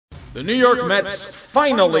The New York Mets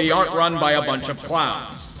finally aren't run by a bunch of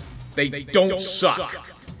clowns. They don't suck.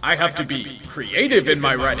 I have to be creative in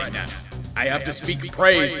my writing now. I have to speak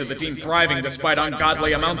praise to the team thriving despite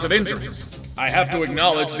ungodly amounts of injuries. I have to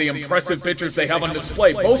acknowledge the impressive pitchers they have on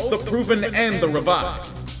display, both the proven and the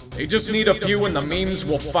revived. They just need a few and the memes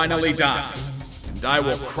will finally die. And I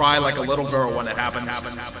will cry like a little girl when it happens.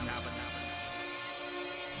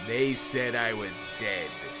 They said I was dead.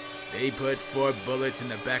 They put 4 bullets in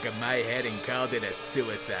the back of my head and called it a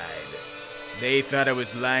suicide. They thought I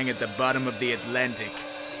was lying at the bottom of the Atlantic.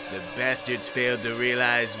 The bastards failed to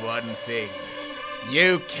realize one thing.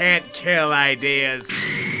 You can't kill ideas.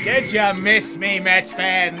 Did you miss me, Mets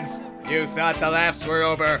fans? You thought the laughs were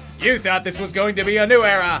over. You thought this was going to be a new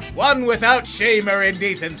era, one without shame or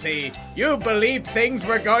indecency. You believed things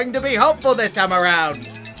were going to be hopeful this time around.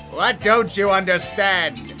 What don't you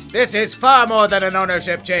understand? This is far more than an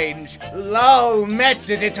ownership change. LOLMETS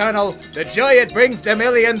is eternal. The joy it brings to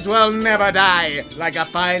millions will never die. Like a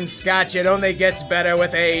fine scotch, it only gets better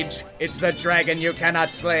with age. It's the dragon you cannot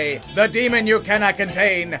slay, the demon you cannot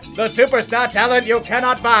contain, the superstar talent you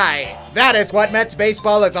cannot buy. That is what Mets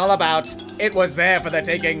baseball is all about. It was there for the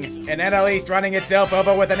taking. An NL East running itself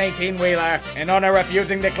over with an 18-wheeler, an owner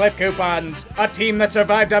refusing to clip coupons, a team that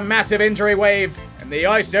survived a massive injury wave, and the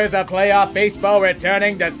oysters of playoff baseball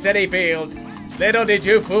returning to Citi Field. Little did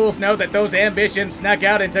you fools know that those ambitions snuck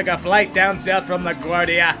out and took a flight down south from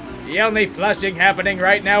LaGuardia. The only flushing happening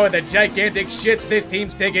right now are the gigantic shits this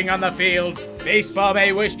team's taking on the field. Baseball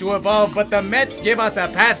may wish to evolve, but the Mets give us a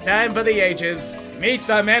pastime for the ages. Meet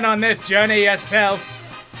the men on this journey yourself.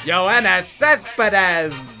 Yoenis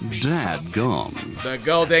Cespedes. Dadgum. The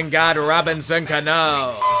Golden God Robinson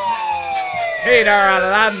Cano. Peter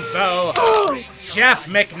Alonso. Jeff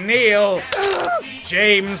McNeil.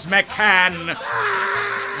 James McCann.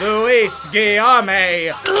 Luis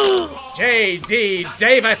Guillaume. J.D.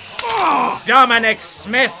 Davis. Dominic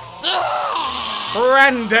Smith.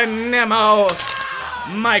 Brandon Nimmo.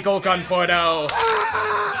 Michael Conforto.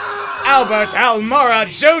 Albert Almora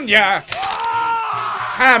Jr.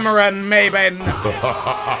 Cameron Maben.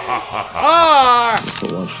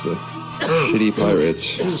 Watch the shitty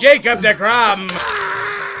Pirates. Jacob deGrom.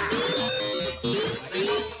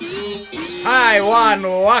 Taiwan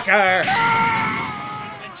Walker.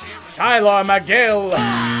 Tyler McGill.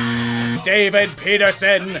 David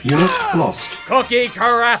Peterson. Unit lost. Cookie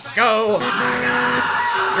Carrasco.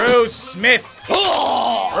 Drew Smith.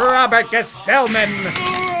 Robert Gesellman.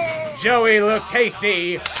 Joey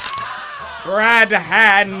Lucchese. Brad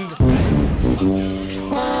Hand.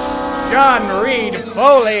 John Reed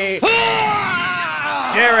Foley.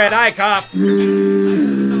 Jared Eichhoff.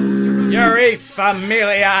 Euris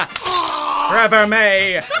Familia. Trevor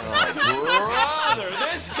May. Brother,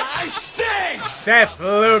 this guy stinks! Seth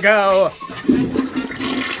Lugo.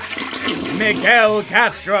 Miguel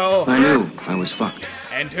Castro. I knew I was fucked.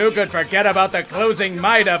 And who could forget about the closing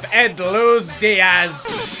might of Ed Luz Diaz?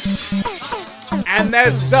 And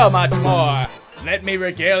there's so much more. Let me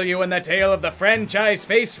regale you in the tale of the franchise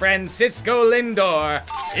face Francisco Lindor.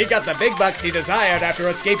 He got the big bucks he desired after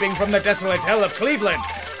escaping from the desolate hell of Cleveland.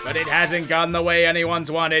 But it hasn't gone the way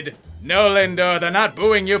anyone's wanted. No, Lindor, they're not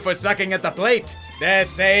booing you for sucking at the plate. They're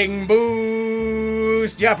saying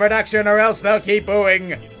boost your production or else they'll keep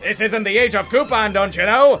booing. This isn't the age of coupon, don't you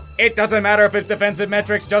know? It doesn't matter if his defensive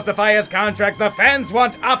metrics justify his contract. The fans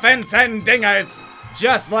want offense and dingers.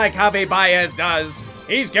 Just like Javi Baez does.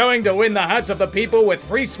 He's going to win the hearts of the people with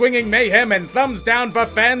free-swinging mayhem and thumbs down for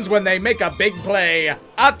fans when they make a big play.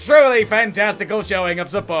 A truly fantastical showing of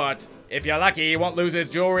support. If you're lucky, he won't lose his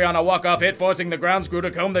jewelry on a walk-off hit, forcing the ground screw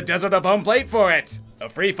to comb the desert of home plate for it. A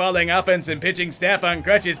free-falling offense and pitching staff on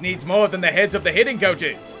crutches needs more than the heads of the hitting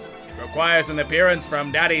coaches. It requires an appearance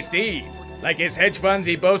from Daddy Steve. Like his hedge funds,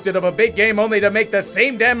 he boasted of a big game only to make the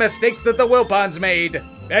same damn mistakes that the Wilpons made.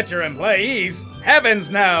 Better employees?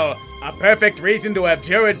 Heavens no! A perfect reason to have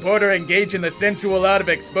Jared Porter engage in the sensual art of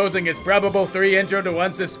exposing his probable 3 intro to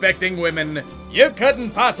unsuspecting women. You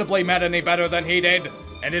couldn't possibly met any better than he did.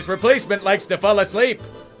 And his replacement likes to fall asleep.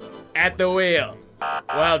 At the wheel.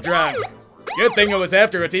 While drunk. Good thing it was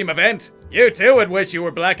after a team event. You too would wish you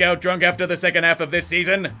were blackout drunk after the second half of this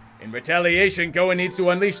season. In retaliation, Cohen needs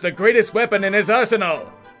to unleash the greatest weapon in his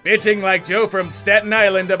arsenal. Bitching like Joe from Staten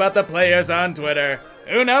Island about the players on Twitter.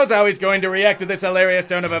 Who knows how he's going to react to this hilarious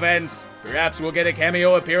turn of events? Perhaps we'll get a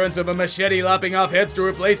cameo appearance of a machete lopping off heads to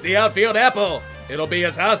replace the outfield apple. It'll be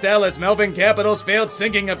as hostile as Melvin Capital's failed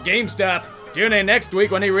sinking of GameStop. Tune in next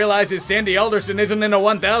week when he realizes Sandy Alderson isn't in a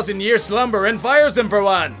 1,000-year slumber and fires him for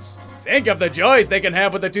once. Think of the joys they can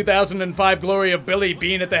have with the 2005 glory of Billy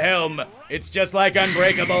Bean at the helm. It's just like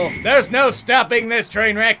Unbreakable. There's no stopping this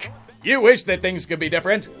train wreck. You wish that things could be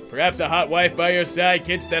different. Perhaps a hot wife by your side,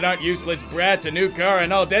 kids that aren't useless brats, a new car,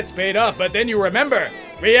 and all debts paid off, but then you remember,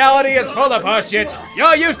 reality is full of horseshit.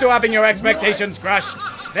 You're used to having your expectations crushed.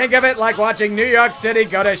 Think of it like watching New York City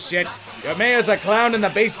go to shit. Your mayor's a clown and the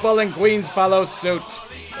baseball and Queens follow suit.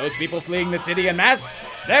 Those people fleeing the city en masse,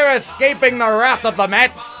 they're escaping the wrath of the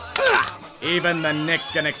Mets. Even the Knicks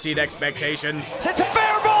can exceed expectations. It's a fair